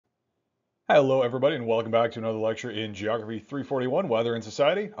Hello, everybody, and welcome back to another lecture in Geography 341, Weather and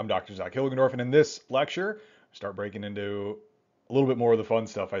Society. I'm Dr. Zach Hilgendorf, and in this lecture, we start breaking into a little bit more of the fun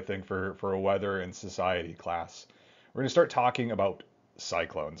stuff, I think, for a weather and society class. We're going to start talking about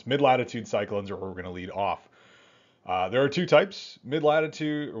cyclones. Mid-latitude cyclones are where we're going to lead off. There are two types, two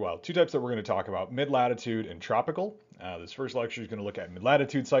types that we're going to talk about, mid-latitude and tropical. This first lecture is going to look at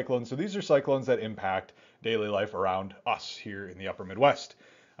mid-latitude cyclones. So these are cyclones that impact daily life around us here in the upper Midwest.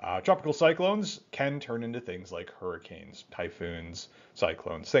 Tropical cyclones can turn into things like hurricanes, typhoons,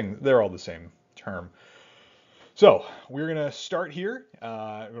 cyclones, they're all the same term. So we're going to start here.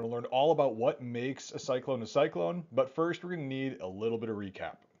 We're going to learn all about what makes a cyclone, but first we're going to need a little bit of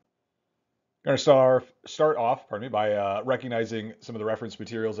recap. I'm going to start off, by recognizing some of the reference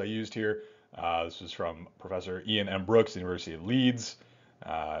materials I used here. This was from Professor Ian M. Brooks, University of Leeds,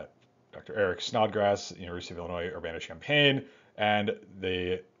 Dr. Eric Snodgrass, University of Illinois, Urbana-Champaign, and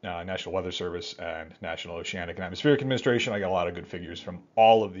the National Weather Service and National Oceanic and Atmospheric Administration. I got a lot of good figures from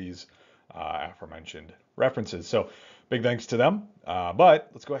all of these aforementioned references. So big thanks to them. But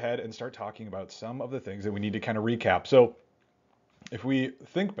let's go ahead and start talking about some of the things that we need to kind of recap. So if we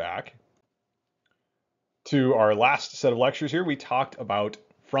think back to our last set of lectures here, we talked about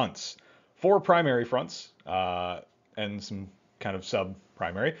fronts. 4 primary fronts and some kind of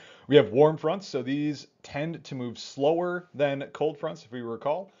sub-primary. We have warm fronts, so these tend to move slower than cold fronts, if we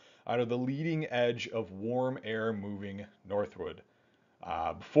recall, out of the leading edge of warm air moving northward.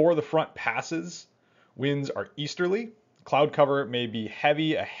 Before the front passes, winds are easterly. Cloud cover may be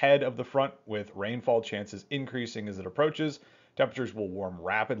heavy ahead of the front, with rainfall chances increasing as it approaches. Temperatures will warm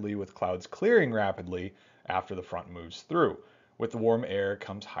rapidly, with clouds clearing rapidly after the front moves through. With the warm air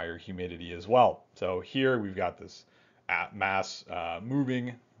comes higher humidity as well. So here we've got this mass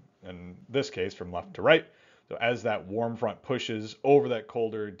moving, in this case, from left to right. So as that warm front pushes over that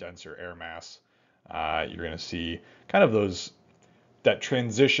colder, denser air mass, you're going to see kind of that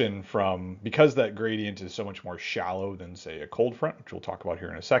transition from, because that gradient is so much more shallow than, say, a cold front, which we'll talk about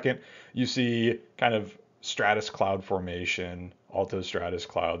here in a second, you see kind of stratus cloud formation, altostratus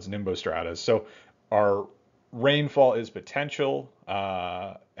clouds, nimbostratus. So our rainfall is potential,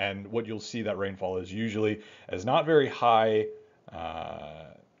 and what you'll see that rainfall is usually as not very high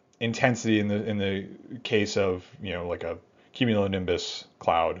intensity in the case of, like a cumulonimbus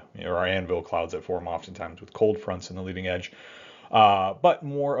cloud, or our anvil clouds that form oftentimes with cold fronts in the leading edge, but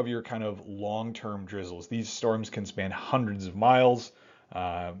more of your kind of long-term drizzles. These storms can span hundreds of miles,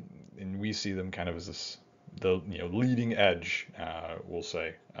 and we see them kind of as the leading edge, we'll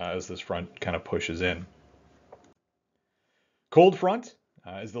say, as this front kind of pushes in. Cold front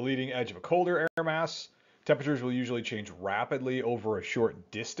is the leading edge of a colder air mass. Temperatures will usually change rapidly over a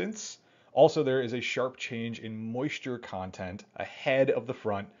short distance. Also, there is a sharp change in moisture content ahead of the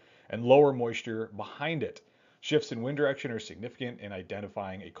front and lower moisture behind it. Shifts in wind direction are significant in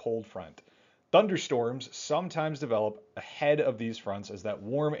identifying a cold front. Thunderstorms sometimes develop ahead of these fronts as that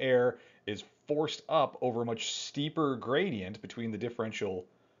warm air is forced up over a much steeper gradient between the differential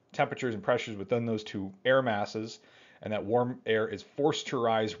temperatures and pressures within those two air masses, and that warm air is forced to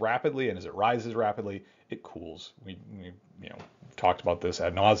rise rapidly, and as it rises rapidly, it cools. We talked about this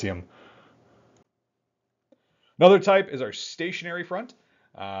ad nauseum. Another type is our stationary front.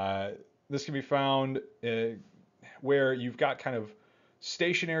 This can be found where you've got kind of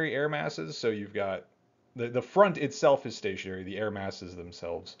stationary air masses. So you've got the front itself is stationary. The air masses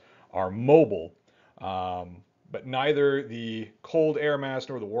themselves are mobile. But neither the cold air mass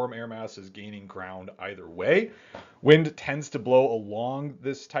nor the warm air mass is gaining ground either way. Wind tends to blow along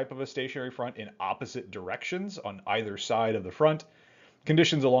this type of a stationary front in opposite directions on either side of the front.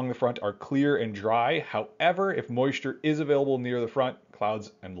 Conditions along the front are clear and dry. However, if moisture is available near the front,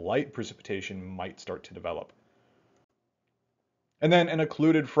 clouds and light precipitation might start to develop. And then an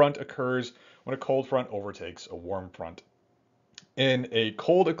occluded front occurs when a cold front overtakes a warm front. In a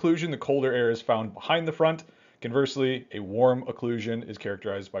cold occlusion, the colder air is found behind the front. Conversely, a warm occlusion is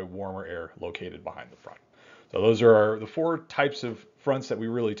characterized by warmer air located behind the front. So those are the 4 types of fronts that we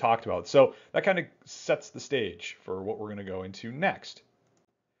really talked about. So that kind of sets the stage for what we're going to go into next.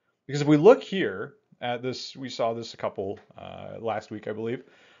 Because if we look here at this, we saw this a couple last week, I believe,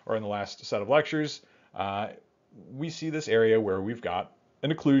 or in the last set of lectures, we see this area where we've got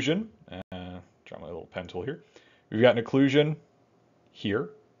an occlusion. Try my little pen tool here. We've got an occlusion here,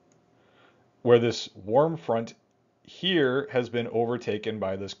 where this warm front here has been overtaken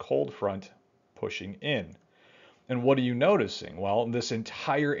by this cold front pushing in. And what are you noticing? Well, this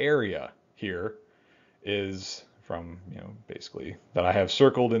entire area here is from, basically that I have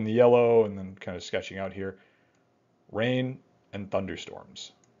circled in the yellow and then kind of sketching out here, rain and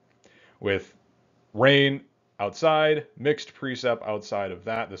thunderstorms. with rain outside, mixed precip outside of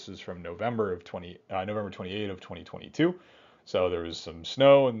that. This is from November 28 of 2022. So there was some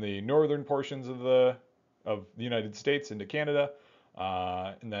snow in the northern portions of the United States into Canada,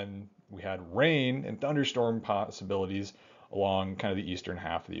 and then we had rain and thunderstorm possibilities along kind of the eastern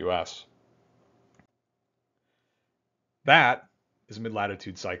half of the U.S. That is a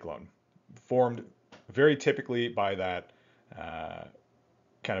mid-latitude cyclone, formed very typically by that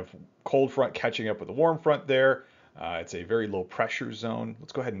kind of cold front catching up with the warm front there. It's a very low pressure zone.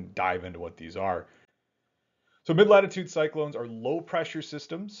 Let's go ahead and dive into what these are. So mid-latitude cyclones are low pressure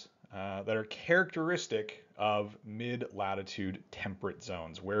systems that are characteristic of mid-latitude temperate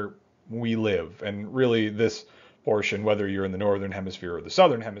zones where we live. And really this portion, whether you're in the northern hemisphere or the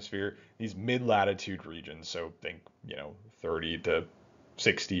southern hemisphere, these mid-latitude regions, so think, 30 to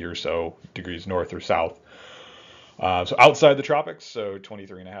 60 or so degrees north or south. So outside the tropics, so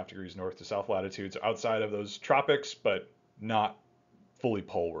 23.5 degrees north to south latitude, so outside of those tropics, but not fully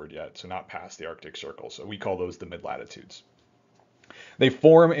poleward yet, so not past the Arctic Circle. So we call those the mid-latitudes. They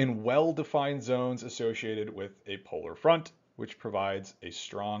form in well-defined zones associated with a polar front, which provides a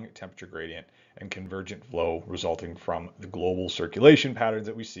strong temperature gradient and convergent flow resulting from the global circulation patterns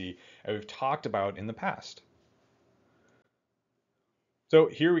that we see and we've talked about in the past. So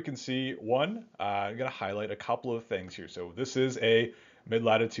here we can see one, I'm going to highlight a couple of things here. So this is a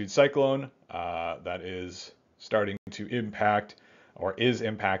mid-latitude cyclone that is starting to impact or is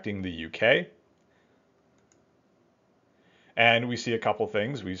impacting the UK. And we see a couple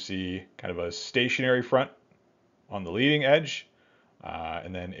things. We see kind of a stationary front on the leading edge,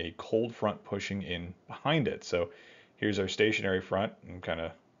 and then a cold front pushing in behind it. So here's our stationary front. I'm kind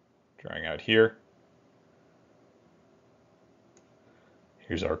of drawing out here.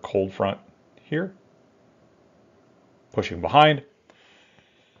 Here's our cold front here, pushing behind.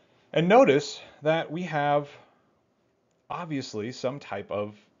 And notice that we have obviously some type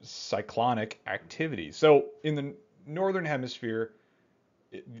of cyclonic activity. So in the northern hemisphere,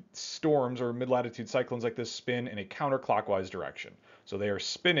 storms or mid-latitude cyclones like this spin in a counterclockwise direction. So they are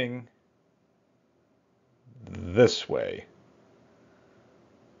spinning this way.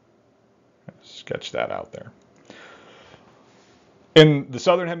 Sketch that out there. In the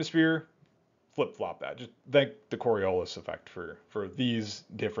southern hemisphere, flip-flop that. Just thank the Coriolis effect for these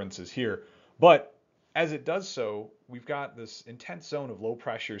differences here. But as it does so, we've got this intense zone of low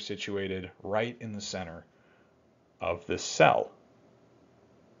pressure situated right in the center of this cell.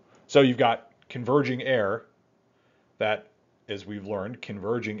 So you've got converging air that, as we've learned,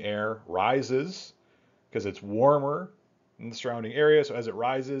 converging air rises because it's warmer in the surrounding area. So as it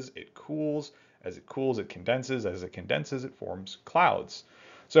rises, it cools. As it cools, it condenses. As it condenses, it forms clouds.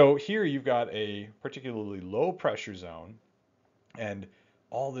 So here you've got a particularly low pressure zone, and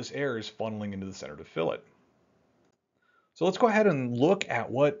all this air is funneling into the center to fill it. So let's go ahead and look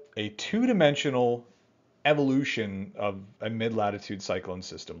at what a two-dimensional evolution of a mid-latitude cyclone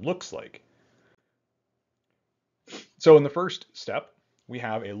system looks like. So in the first step, we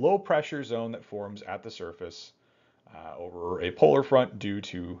have a low pressure zone that forms at the surface over a polar front due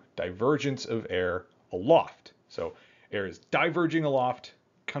to divergence of air aloft. So air is diverging aloft,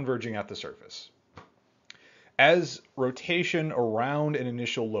 converging at the surface. As rotation around an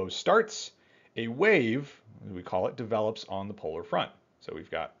initial low starts, a wave, we call it, develops on the polar front. So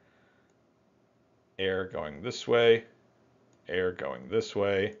we've got air going this way, air going this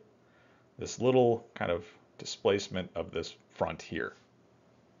way, this little kind of displacement of this front here.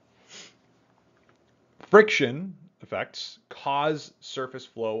 Friction effects cause surface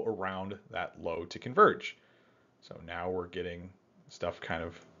flow around that low to converge. So now we're getting stuff kind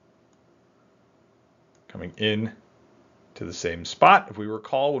of coming in to the same spot. If we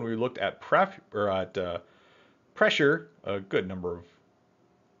recall when we looked at pressure a good number of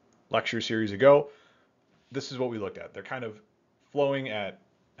lecture series ago, this is what we looked at. They're kind of flowing at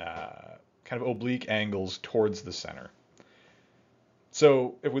kind of oblique angles towards the center.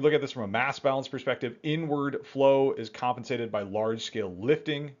 So if we look at this from a mass balance perspective, inward flow is compensated by large-scale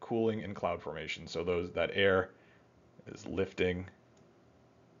lifting, cooling, and cloud formation. So that air is lifting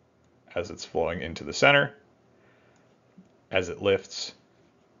as it's flowing into the center. As it lifts,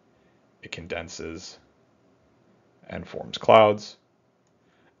 it condenses and forms clouds.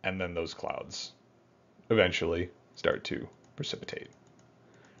 And then those clouds eventually start to precipitate.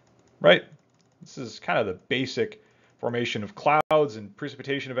 Right? This is kind of the basic formation of clouds and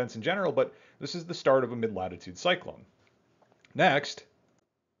precipitation events in general, but this is the start of a mid-latitude cyclone. Next,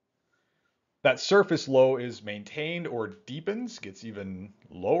 that surface low is maintained or deepens, gets even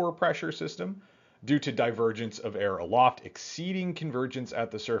lower pressure system, due to divergence of air aloft exceeding convergence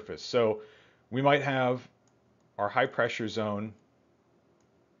at the surface. So we might have our high pressure zone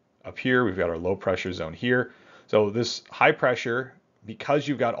up here. We've got our low pressure zone here. So this high pressure, because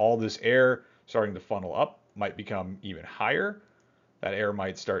you've got all this air starting to funnel up, might become even higher. That air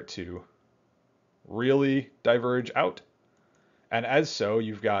might start to really diverge out. And as so,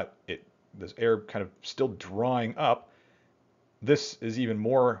 you've got this air kind of still drawing up. This is even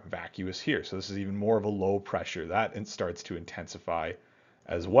more vacuous here. So this is even more of a low pressure. That it starts to intensify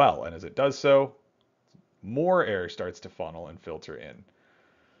as well. And as it does so, more air starts to funnel and filter in.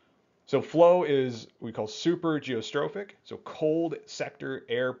 So flow is we call super geostrophic. So cold sector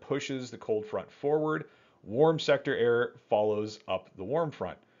air pushes the cold front forward. Warm sector air follows up the warm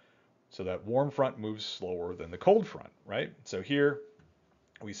front. So that warm front moves slower than the cold front, right? So here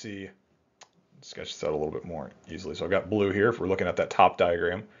we see, sketch this out a little bit more easily. So I've got blue here if we're looking at that top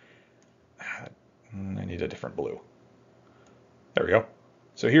diagram. I need a different blue. There we go.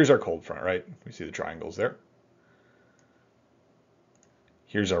 So here's our cold front, right? We see the triangles there.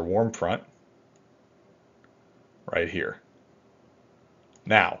 Here's our warm front right here.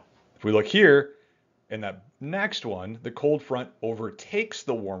 Now, if we look here, in that next one, the cold front overtakes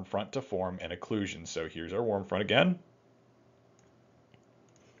the warm front to form an occlusion. So here's our warm front again.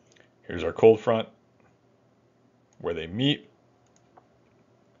 Here's our cold front where they meet.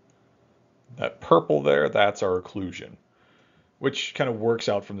 That purple there, that's our occlusion, which kind of works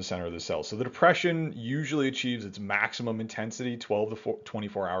out from the center of the cell. So the depression usually achieves its maximum intensity 12 to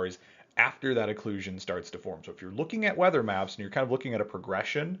 24 hours after that occlusion starts to form. So if you're looking at weather maps and you're kind of looking at a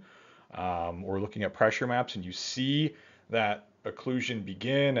progression, or looking at pressure maps, and you see that occlusion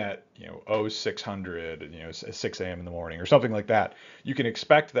begin at 0600, 6 a.m. in the morning or something like that, you can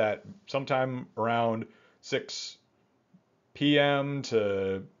expect that sometime around 6 p.m.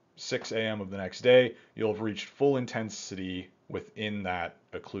 to 6 a.m. of the next day, you'll have reached full intensity within that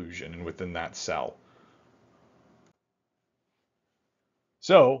occlusion and within that cell.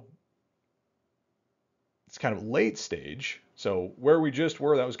 So it's kind of late stage. So where we just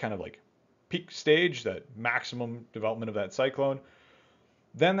were, that was kind of like peak stage, that maximum development of that cyclone.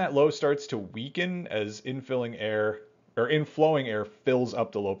 Then that low starts to weaken as inflowing air fills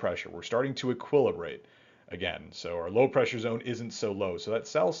up the low pressure. We're starting to equilibrate again. So our low pressure zone isn't so low. So that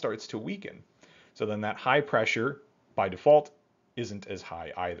cell starts to weaken. So then that high pressure by default isn't as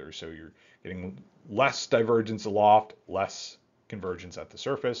high either. So you're getting less divergence aloft, less convergence at the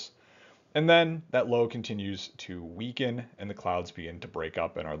surface. And then that low continues to weaken and the clouds begin to break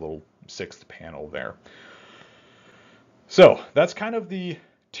up in our little sixth panel there. So that's kind of the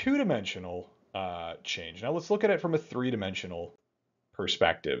two-dimensional change. Now let's look at it from a three-dimensional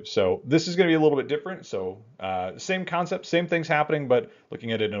perspective. So this is going to be a little bit different. So same concept, same things happening, but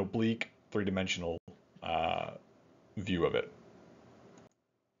looking at an oblique three-dimensional view of it.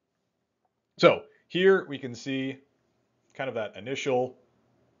 So here we can see kind of that initial,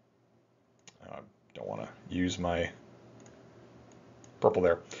 I don't want to use my purple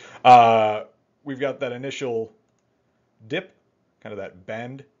there. We've got that initial dip, kind of that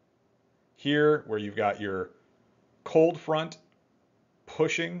bend here where you've got your cold front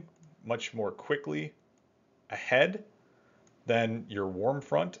pushing much more quickly ahead than your warm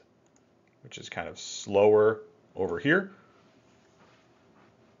front, which is kind of slower over here.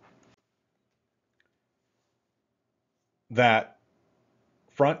 That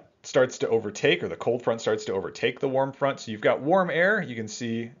front starts to overtake, or the cold front starts to overtake the warm front. So you've got warm air, you can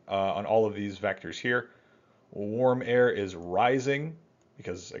see on all of these vectors here. Warm air is rising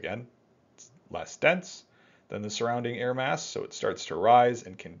because, again, it's less dense than the surrounding air mass, so it starts to rise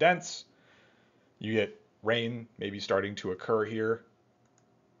and condense. You get rain maybe starting to occur here.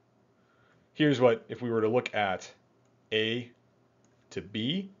 Here's what, if we were to look at A to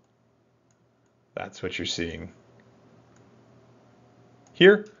B, that's what you're seeing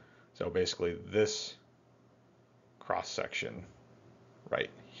here. So basically this cross section right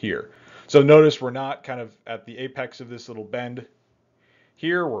here. So notice we're not kind of at the apex of this little bend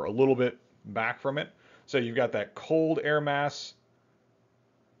here. We're a little bit back from it. So you've got that cold air mass,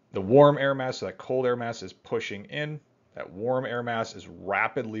 the warm air mass. So that cold air mass is pushing in. That warm air mass is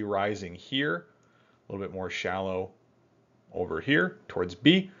rapidly rising here. A little bit more shallow over here towards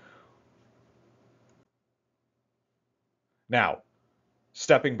B. Now,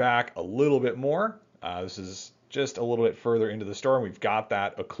 stepping back a little bit more, this is just a little bit further into the storm. We've got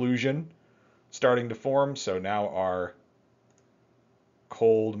that occlusion starting to form. So now our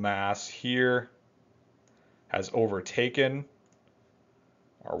cold mass here has overtaken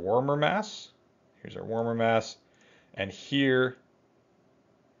our warmer mass. Here's our warmer mass. And here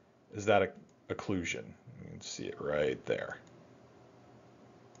is that occlusion. You can see it right there.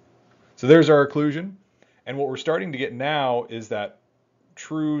 So there's our occlusion. And what we're starting to get now is that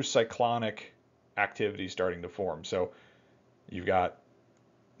true cyclonic activity starting to form. So you've got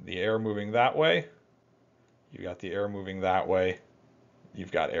the air moving that way. You've got the air moving that way.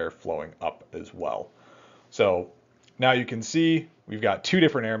 You've got air flowing up as well. So now you can see we've got two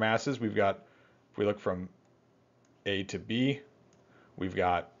different air masses. We've got, if we look from A to B, we've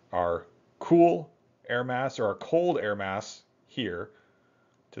got our cool air mass or our cold air mass here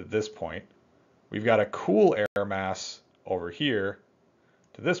to this point. We've got a cool air mass over here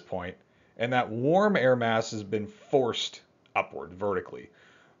to this point, and that warm air mass has been forced upward vertically.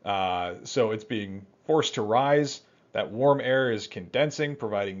 So it's being forced to rise. That warm air is condensing,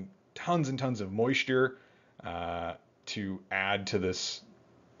 providing tons and tons of moisture to add to this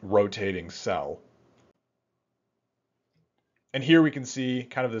rotating cell. And here we can see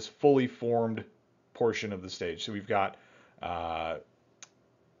kind of this fully formed portion of the stage. So we've got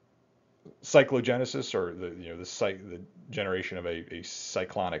cyclogenesis, or the generation of a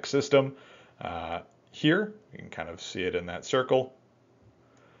cyclonic system. Here you can kind of see it in that circle.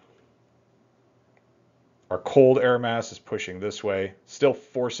 Our cold air mass is pushing this way, still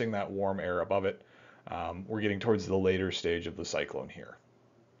forcing that warm air above it. We're getting towards the later stage of the cyclone here.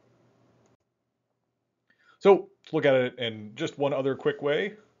 So let's look at it in just one other quick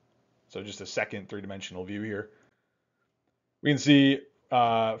way. So just a second three-dimensional view here. We can see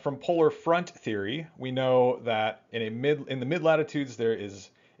from polar front theory, we know that in the mid-latitudes there is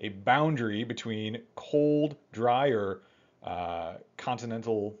a boundary between cold, dry, or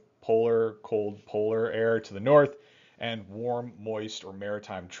continental polar, cold polar air to the north, and warm, moist, or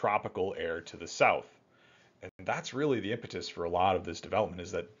maritime tropical air to the south. And that's really the impetus for a lot of this development,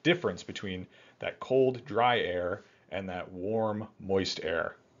 is that difference between that cold, dry air and that warm, moist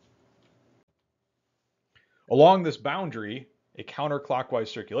air. Along this boundary, a counterclockwise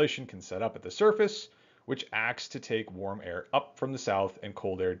circulation can set up at the surface, which acts to take warm air up from the south and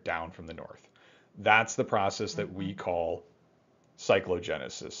cold air down from the north. That's the process that we call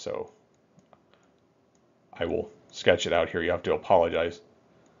cyclogenesis. So I will sketch it out here. You have to apologize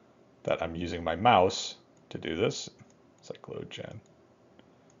that I'm using my mouse to do this.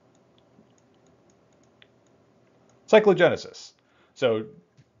 Cyclogenesis. So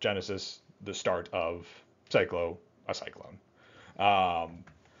genesis, the start of a cyclone.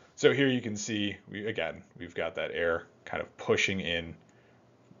 So here you can see, we've got that air kind of pushing in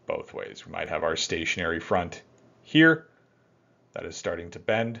both ways. We might have our stationary front here that is starting to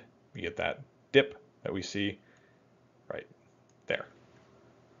bend. We get that dip that we see right there.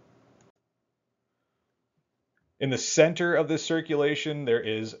 In the center of this circulation, there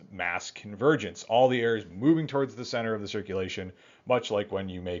is mass convergence. All the air is moving towards the center of the circulation, much like when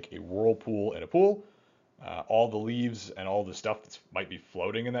you make a whirlpool in a pool. All the leaves and all the stuff that might be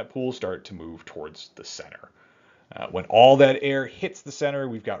floating in that pool start to move towards the center. When all that air hits the center,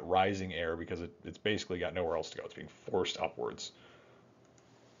 we've got rising air because it's basically got nowhere else to go. It's being forced upwards.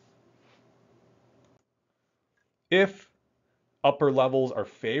 If upper levels are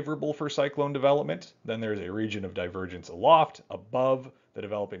favorable for cyclone development, then there's a region of divergence aloft, above the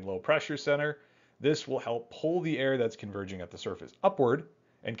developing low pressure center. This will help pull the air that's converging at the surface upward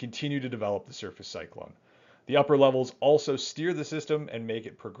and continue to develop the surface cyclone. The upper levels also steer the system and make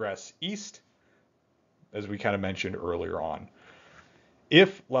it progress east, as we kind of mentioned earlier on.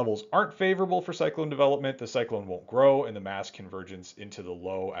 If levels aren't favorable for cyclone development, the cyclone won't grow, and the mass convergence into the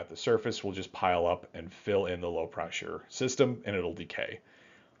low at the surface will just pile up and fill in the low pressure system, and it'll decay.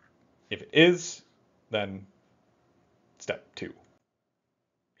 If it is, then step 2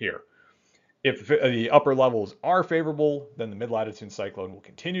 here. If the upper levels are favorable, then the mid-latitude cyclone will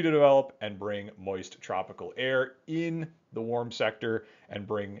continue to develop and bring moist tropical air in the warm sector and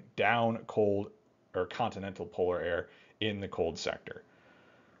bring down cold or continental polar air in the cold sector.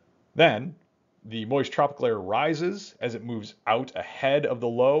 Then the moist tropical air rises as it moves out ahead of the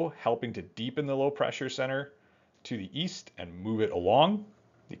low, helping to deepen the low pressure center to the east and move it along.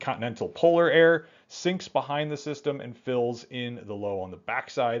 The continental polar air sinks behind the system and fills in the low on the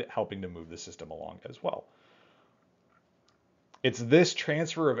backside, helping to move the system along as well. It's this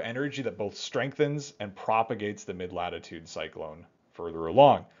transfer of energy that both strengthens and propagates the mid-latitude cyclone further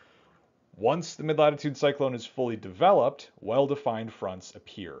along. Once the mid-latitude cyclone is fully developed, well-defined fronts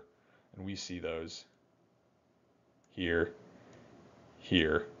appear. And we see those here,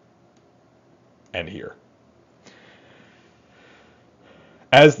 here, and here.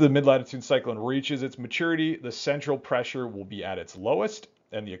 As the mid-latitude cyclone reaches its maturity, the central pressure will be at its lowest,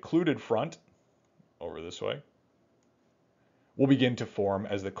 and the occluded front, over this way, will begin to form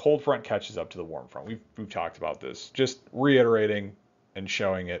as the cold front catches up to the warm front. We've talked about this, just reiterating and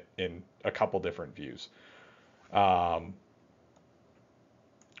showing it in a couple different views.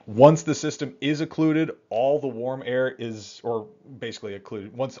 Once the system is occluded, all the warm air is, or basically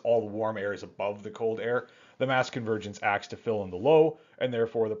occluded, once all the warm air is above the cold air, the mass convergence acts to fill in the low, and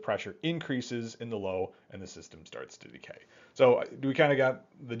therefore the pressure increases in the low and the system starts to decay. So we kind of got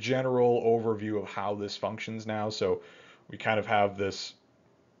the general overview of how this functions now. So we kind of have this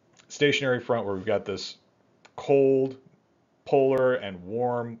stationary front where we've got this cold, polar, and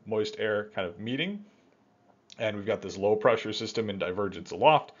warm, moist air kind of meeting. And we've got this low pressure system in divergence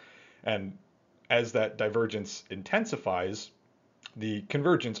aloft. And as that divergence intensifies, the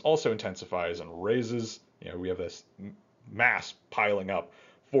convergence also intensifies and raises. We have this mass piling up,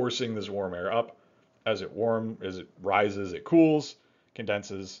 forcing this warm air up. As it rises, it cools,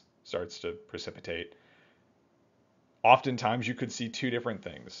 condenses, starts to precipitate. Oftentimes you could see two different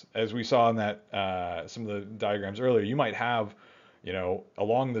things. As we saw in that some of the diagrams earlier, you might have,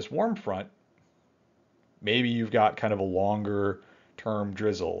 along this warm front, maybe you've got kind of a longer term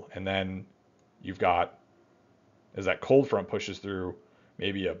drizzle, and then you've got, as that cold front pushes through,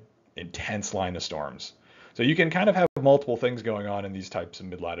 maybe a intense line of storms. So you can kind of have multiple things going on in these types of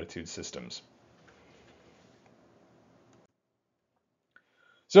mid-latitude systems.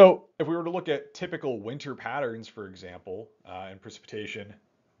 So if we were to look at typical winter patterns, for example, in precipitation,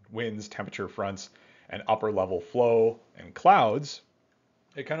 winds, temperature fronts, and upper level flow and clouds,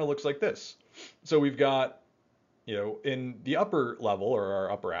 it kind of looks like this. So we've got, in the upper level or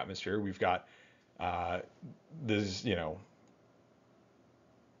our upper atmosphere, we've got this,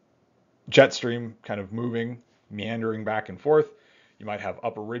 jet stream kind of moving, meandering back and forth. You might have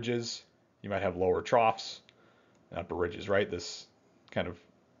upper ridges, you might have lower troughs, and upper ridges, right? This kind of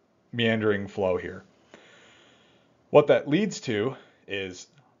meandering flow here. What that leads to is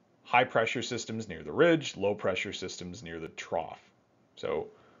high pressure systems near the ridge, low pressure systems near the trough. So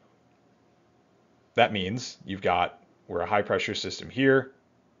that means we're a high pressure system here.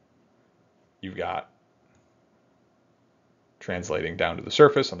 You've got translating down to the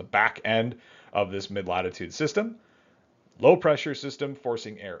surface on the back end of this mid-latitude system. Low pressure system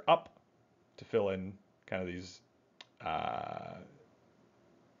forcing air up to fill in kind of these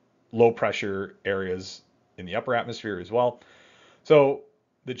low pressure areas in the upper atmosphere as well. So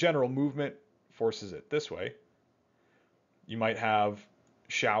the general movement forces it this way. You might have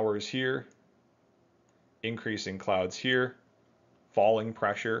showers here, increasing clouds here, falling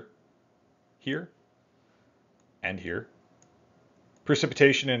pressure here and here.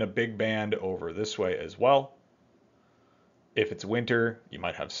 Precipitation in a big band over this way as well. If it's winter, you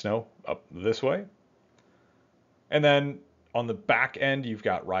might have snow up this way. And then on the back end, you've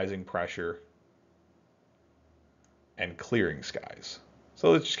got rising pressure and clearing skies.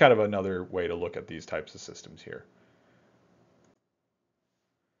 So it's just kind of another way to look at these types of systems here.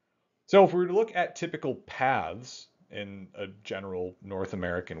 So if we were to look at typical paths in a general North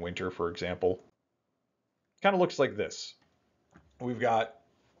American winter, for example, it kind of looks like this. We've got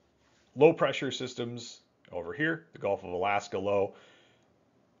low pressure systems over here, the Gulf of Alaska low.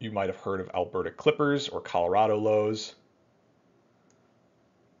 You might have heard of Alberta Clippers or Colorado lows,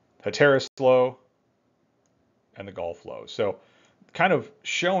 Hatteras low, and the Gulf low. So kind of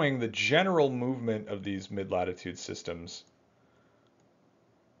showing the general movement of these mid-latitude systems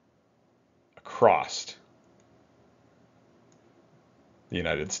across the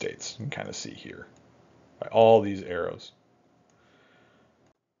United States. You can kind of see here by all these arrows.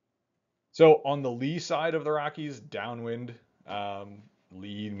 So on the lee side of the Rockies, downwind,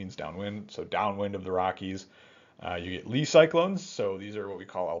 lee means downwind, so downwind of the Rockies, you get lee cyclones. So these are what we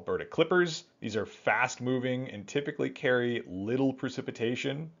call Alberta Clippers. These are fast moving and typically carry little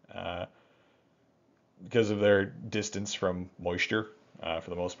precipitation because of their distance from moisture for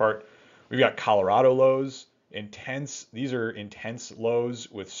the most part. We've got Colorado lows, these are intense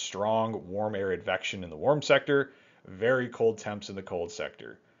lows with strong warm air advection in the warm sector, very cold temps in the cold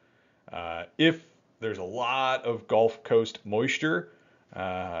sector. If there's a lot of Gulf Coast moisture,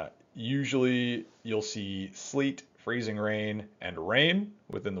 usually you'll see sleet, freezing rain, and rain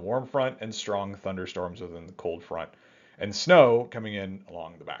within the warm front and strong thunderstorms within the cold front, and snow coming in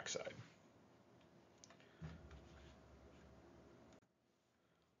along the backside.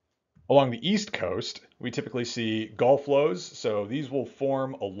 Along the east coast, we typically see Gulf lows, so these will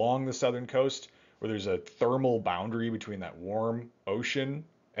form along the southern coast where there's a thermal boundary between that warm ocean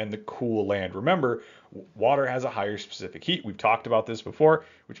and the cool land. Remember, water has a higher specific heat. We've talked about this before,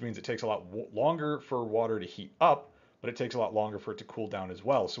 which means it takes a lot longer for water to heat up, but it takes a lot longer for it to cool down as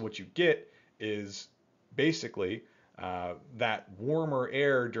well. So what you get is basically that warmer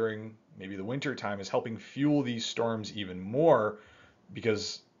air during maybe the winter time is helping fuel these storms even more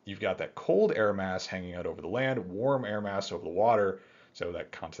because you've got that cold air mass hanging out over the land, warm air mass over the water, so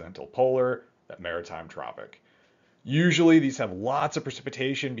that continental polar, that maritime tropic. Usually these have lots of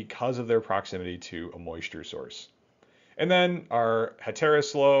precipitation because of their proximity to a moisture source. And then our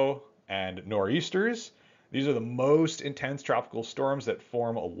heteroslow and nor'easters. These are the most intense tropical storms that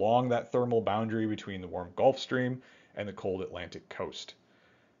form along that thermal boundary between the warm Gulf Stream and the cold Atlantic coast.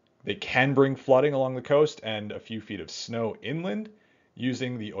 They can bring flooding along the coast and a few feet of snow inland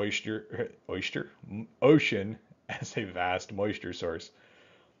using the ocean as a vast moisture source.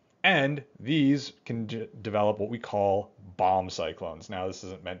 And these can develop what we call bomb cyclones. Now, this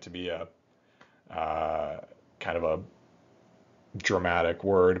isn't meant to be a kind of a dramatic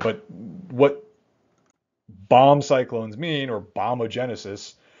word, but what bomb cyclones mean, or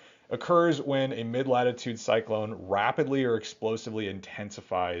bombogenesis, occurs when a mid-latitude cyclone rapidly or explosively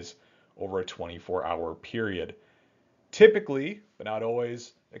intensifies over a 24-hour period. Typically, but not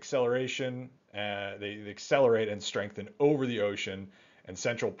always, they accelerate and strengthen over the ocean, and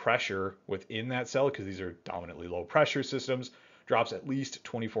central pressure within that cell, because these are dominantly low pressure systems, drops at least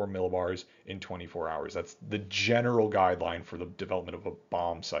 24 millibars in 24 hours. That's the general guideline for the development of a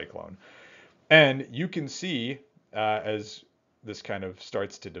bomb cyclone. And you can see as this kind of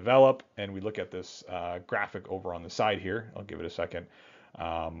starts to develop, and we look at this graphic over on the side here, I'll give it a second.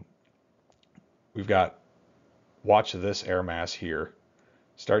 We've got, watch this air mass here.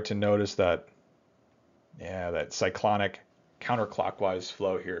 Start to notice that, that cyclonic counterclockwise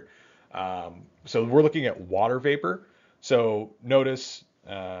flow here. So we're looking at water vapor. So notice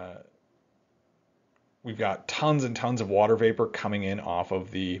we've got tons and tons of water vapor coming in off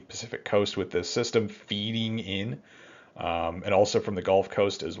of the Pacific coast with this system feeding in, and also from the Gulf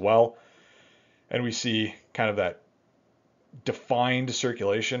Coast as well. And we see kind of that defined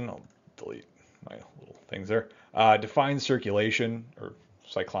circulation. I'll delete my little things there. Defined circulation or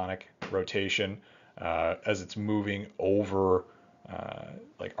cyclonic rotation as it's moving over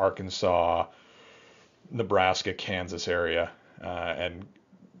like Arkansas, Nebraska, Kansas area, and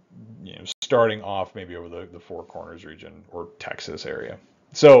starting off maybe over the Four Corners region or Texas area.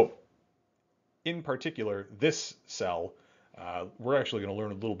 So in particular, this cell, we're actually going to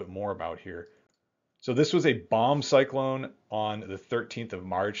learn a little bit more about here. So this was a bomb cyclone on the 13th of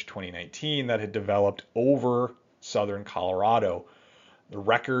March 2019 that had developed over southern Colorado. The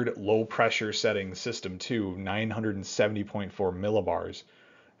record low pressure setting system 2, 970.4 millibars.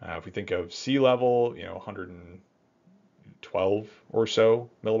 If we think of sea level, 112 or so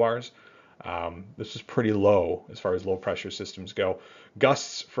millibars. This is pretty low as far as low pressure systems go.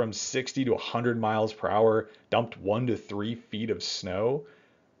 Gusts from 60 to 100 miles per hour, dumped 1 to 3 feet of snow.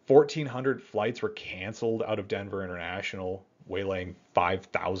 1,400 flights were canceled out of Denver International, waylaying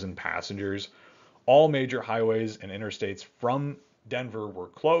 5,000 passengers. All major highways and interstates from Denver were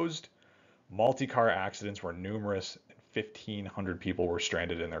closed. Multi-car accidents were numerous. 1,500 people were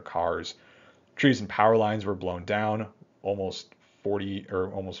stranded in their cars. Trees and power lines were blown down. Almost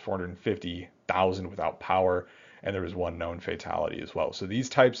 450,000 without power, and there was one known fatality as well. So these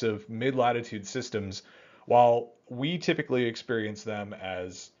types of mid-latitude systems, while we typically experience them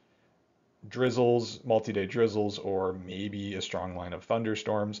as drizzles, multi-day drizzles, or maybe a strong line of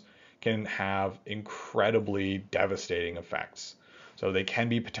thunderstorms, can have incredibly devastating effects. So they can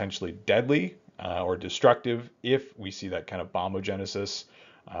be potentially deadly or destructive if we see that kind of bombogenesis,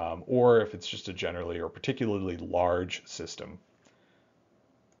 or if it's just a generally or particularly large system.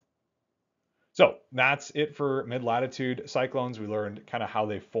 So that's it for mid-latitude cyclones. We learned kind of how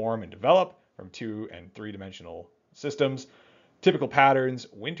they form and develop from 2- and 3-dimensional systems, typical patterns,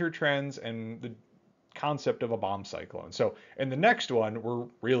 winter trends, and the concept of a bomb cyclone. So in the next one, we're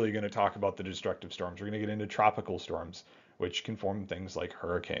really going to talk about the destructive storms. We're going to get into tropical storms, which can form things like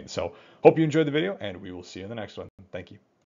hurricanes. So hope you enjoyed the video, and we will see you in the next one. Thank you.